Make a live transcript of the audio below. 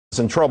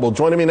in trouble.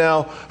 Joining me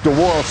now, the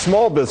War on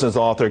Small Business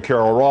author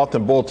Carol Roth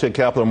and Bull Tick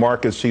Capital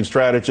Markets Chief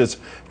Strategist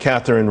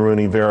Kathryn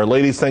Rooney Vera.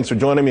 Ladies, thanks for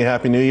joining me.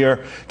 Happy New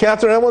Year.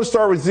 Kathryn, I want to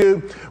start with you.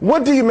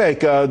 What do you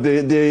make the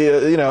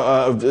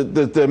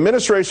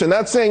administration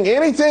not saying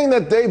anything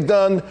that they've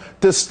done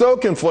to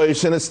stoke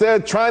inflation,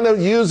 instead trying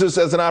to use this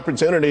as an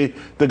opportunity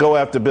to go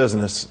after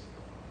business?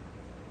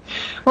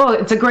 Well,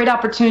 it's a great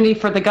opportunity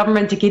for the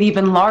government to get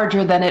even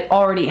larger than it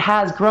already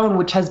has grown,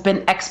 which has been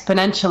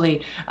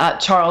exponentially,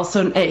 Charles.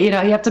 So, you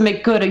have to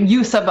make good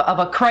use of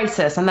a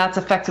crisis, and that's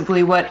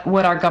effectively what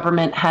our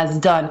government has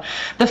done.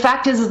 The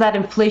fact is that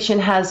inflation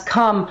has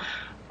come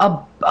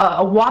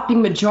a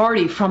whopping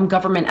majority from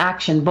government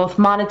action, both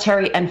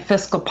monetary and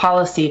fiscal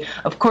policy.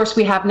 Of course,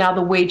 we have now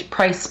the wage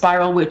price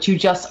spiral, which you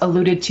just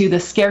alluded to,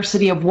 the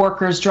scarcity of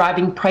workers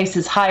driving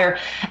prices higher,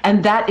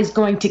 and that is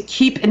going to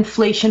keep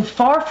inflation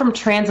far from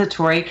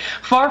transitory,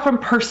 far from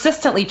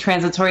persistently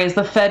transitory, as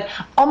the Fed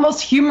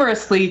almost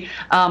humorously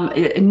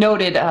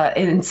noted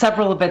in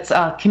several of its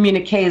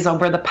communiques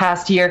over the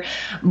past year,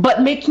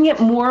 but making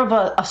it more of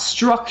a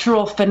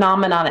structural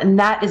phenomenon, and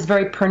that is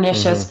very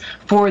pernicious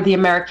for the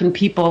American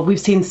people. We've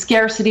seen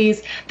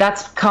scarcities.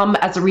 That's come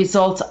as a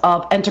result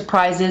of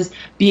enterprises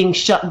being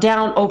shut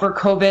down over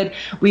COVID.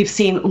 We've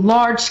seen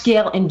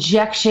large-scale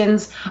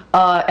injections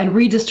and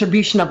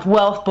redistribution of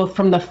wealth, both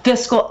from the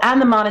fiscal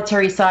and the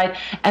monetary side.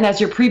 And as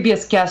your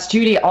previous guest,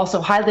 Judy,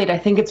 also highlighted, I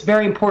think it's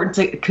very important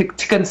to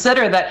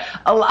consider that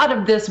a lot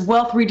of this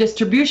wealth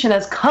redistribution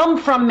has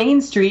come from Main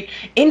Street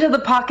into the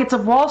pockets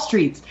of Wall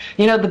Street.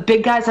 The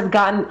big guys have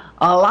gotten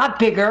a lot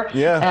bigger.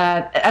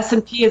 Yeah.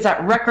 S&P is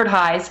at record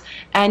highs,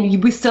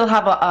 and we still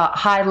have a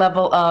high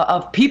level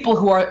of people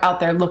who are out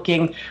there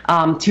looking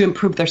to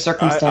improve their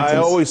circumstances. I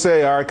always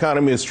say our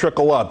economy is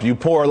trickle up. You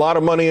pour a lot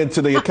of money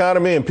into the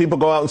economy and people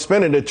go out and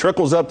spend it. It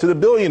trickles up to the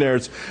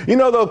billionaires.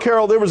 Though,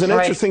 Carol, there was an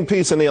interesting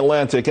piece in The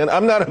Atlantic, and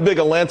I'm not a big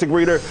Atlantic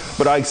reader,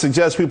 but I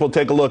suggest people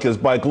take a look. It's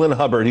by Glenn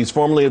Hubbard. He's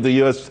formerly of the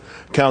U.S.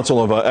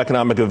 Council of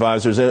Economic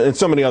Advisors and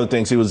so many other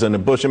things. He was in the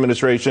Bush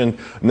administration.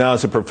 Now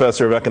he's a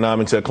professor of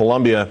economics at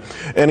Columbia.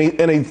 And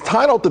he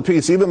titled the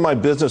piece, "Even My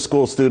Business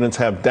School Students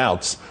Have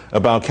Doubts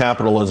About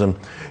Capitalism."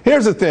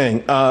 Here's the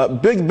thing.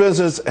 Big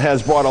business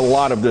has brought a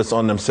lot of this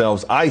on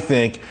themselves, I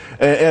think.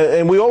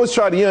 And we always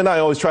you and I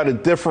always try to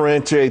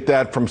differentiate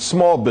that from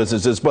small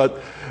businesses.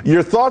 But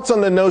your thoughts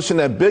on the notion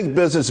that big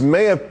business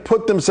may have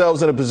put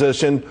themselves in a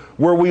position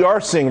where we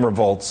are seeing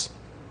revolts?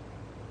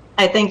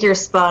 I think you're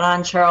spot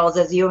on, Charles.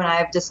 As you and I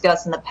have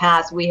discussed in the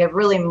past, we have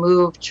really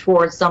moved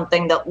towards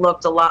something that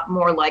looked a lot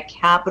more like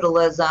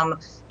capitalism,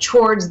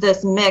 towards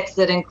this mix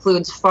that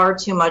includes far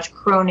too much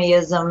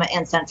cronyism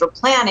and central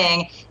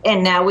planning.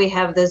 And now we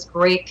have this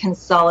great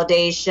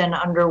consolidation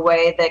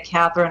underway that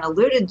Kathryn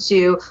alluded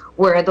to,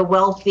 where the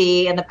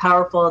wealthy and the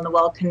powerful and the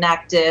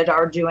well-connected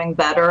are doing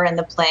better and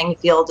the playing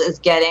field is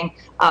getting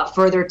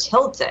further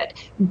tilted.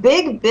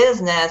 Big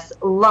business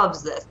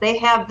loves this. They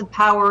have the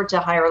power to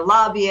hire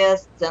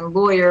lobbyists and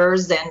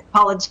lawyers and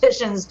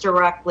politicians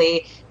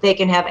directly. They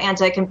can have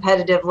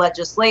anti-competitive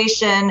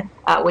legislation,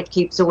 which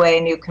keeps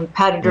away new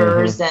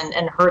competitors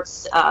and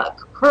hurts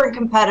current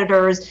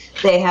competitors.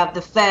 They have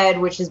the Fed,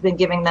 which has been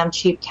giving them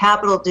cheap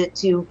capital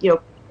to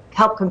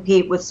help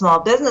compete with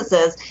small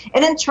businesses.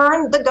 And in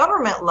turn, the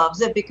government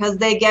loves it because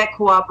they get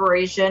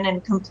cooperation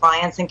and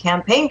compliance and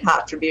campaign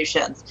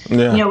contributions.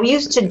 Yeah. We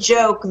used to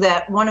joke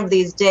that one of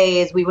these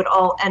days we would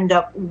all end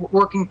up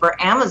working for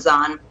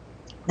Amazon.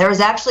 There was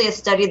actually a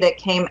study that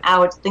came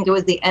out, I think it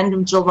was the end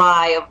of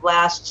July of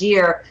last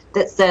year,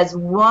 that says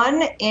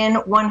 1 in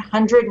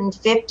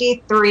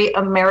 153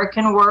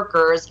 American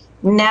workers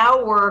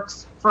now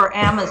works for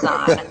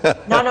Amazon.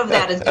 None of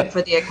that is good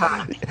for the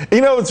economy.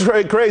 What's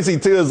very crazy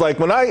too is like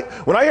when I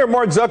hear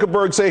Mark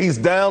Zuckerberg say he's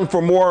down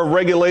for more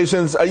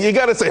regulations, you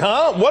got to say,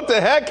 huh? What the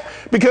heck?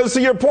 Because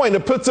to your point,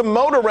 it puts a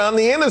moat around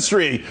the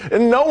industry,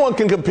 and no one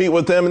can compete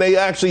with them, and they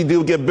actually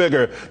do get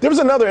bigger. There was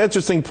another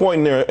interesting point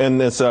in there in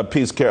this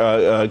piece,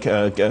 Kathryn,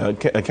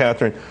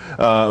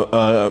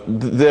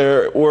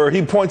 where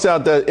he points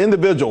out that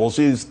individuals,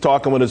 he's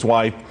talking with his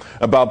wife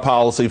about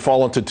policy,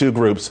 fall into two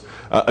groups: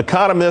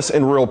 economists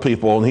and real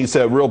people. And he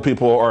said real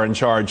people are in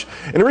charge.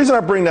 And the reason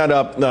I bring that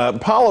up,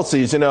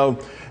 policies,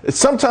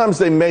 sometimes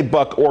they may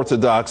buck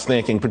orthodox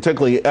thinking,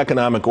 particularly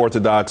economic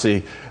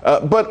orthodoxy.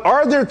 But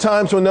are there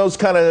times when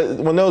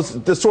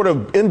this sort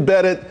of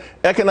embedded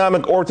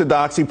economic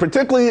orthodoxy,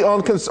 particularly on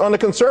the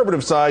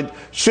conservative side,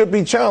 should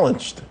be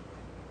challenged?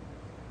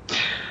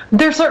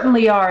 There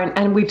certainly are,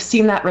 and we've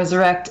seen that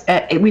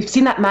we've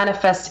seen that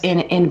manifest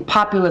in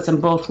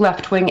populism, both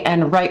left-wing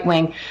and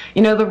right-wing.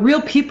 The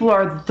real people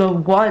are the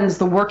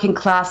working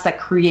class that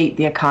create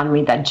the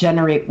economy, that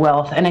generate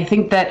wealth. And I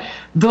think that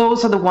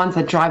those are the ones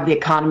that drive the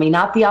economy,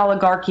 not the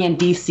oligarchy in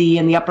D.C.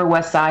 and the Upper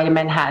West Side and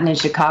Manhattan and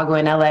Chicago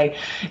and L.A.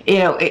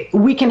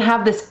 We can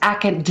have this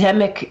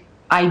academic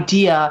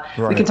idea.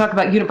 Right. We can talk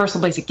about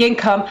universal basic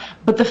income,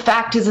 but the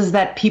fact is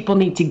that people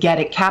need to get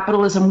it.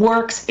 Capitalism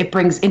works. It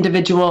brings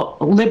individual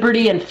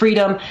liberty and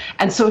freedom,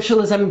 and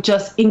socialism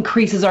just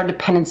increases our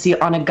dependency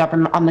on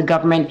the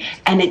government,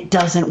 and it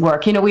doesn't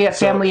work. You know, we have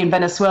family in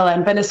Venezuela,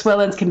 and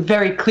Venezuelans can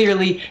very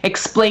clearly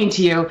explain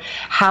to you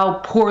how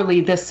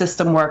poorly this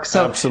system works.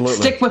 So absolutely.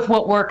 Stick with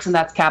what works, and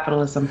that's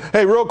capitalism.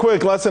 Hey, real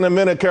quick, less than a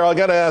minute, Carol, I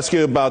got to ask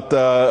you about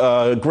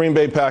Green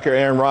Bay Packer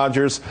Aaron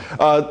Rodgers.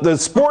 The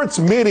sports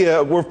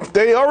media,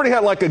 they already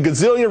had like a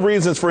gazillion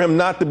reasons for him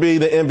not to be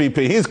the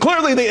MVP. He's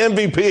clearly the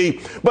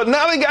MVP, but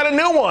now they got a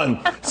new one.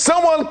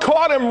 Someone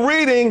caught him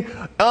reading,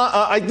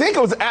 I think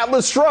it was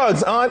Atlas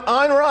Shrugged,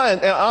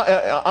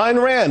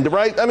 Ayn Rand,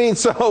 right? I mean,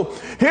 so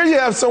here you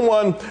have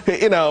someone,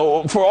 you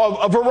know, for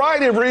a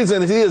variety of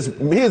reasons, he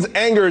has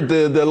angered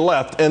the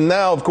left. And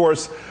now, of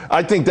course,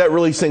 I think that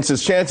really sinks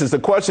his chances. The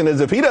question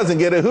is, if he doesn't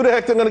get it, who the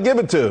heck they're going to give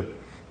it to?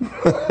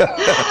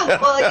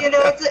 Well, you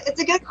know, it's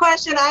a good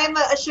question. I'm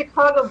a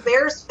Chicago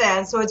Bears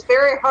fan, so it's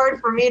very hard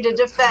for me to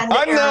defend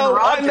Aaron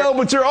Rodgers. I know,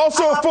 but you're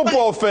also a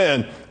football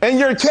fan, and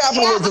you're a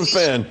capitalism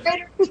fan.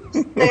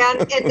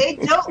 And they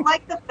don't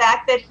like the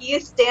fact that he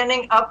is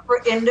standing up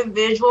for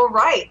individual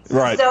rights.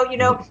 Right. So, you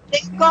know,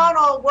 they've gone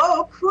all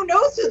woke. Who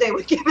knows who they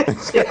would give it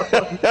to?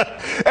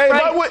 Hey,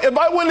 right. if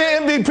I win the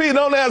MVP,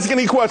 don't ask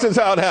any questions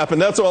how it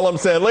happened. That's all I'm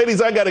saying.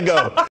 Ladies, I got to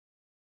go.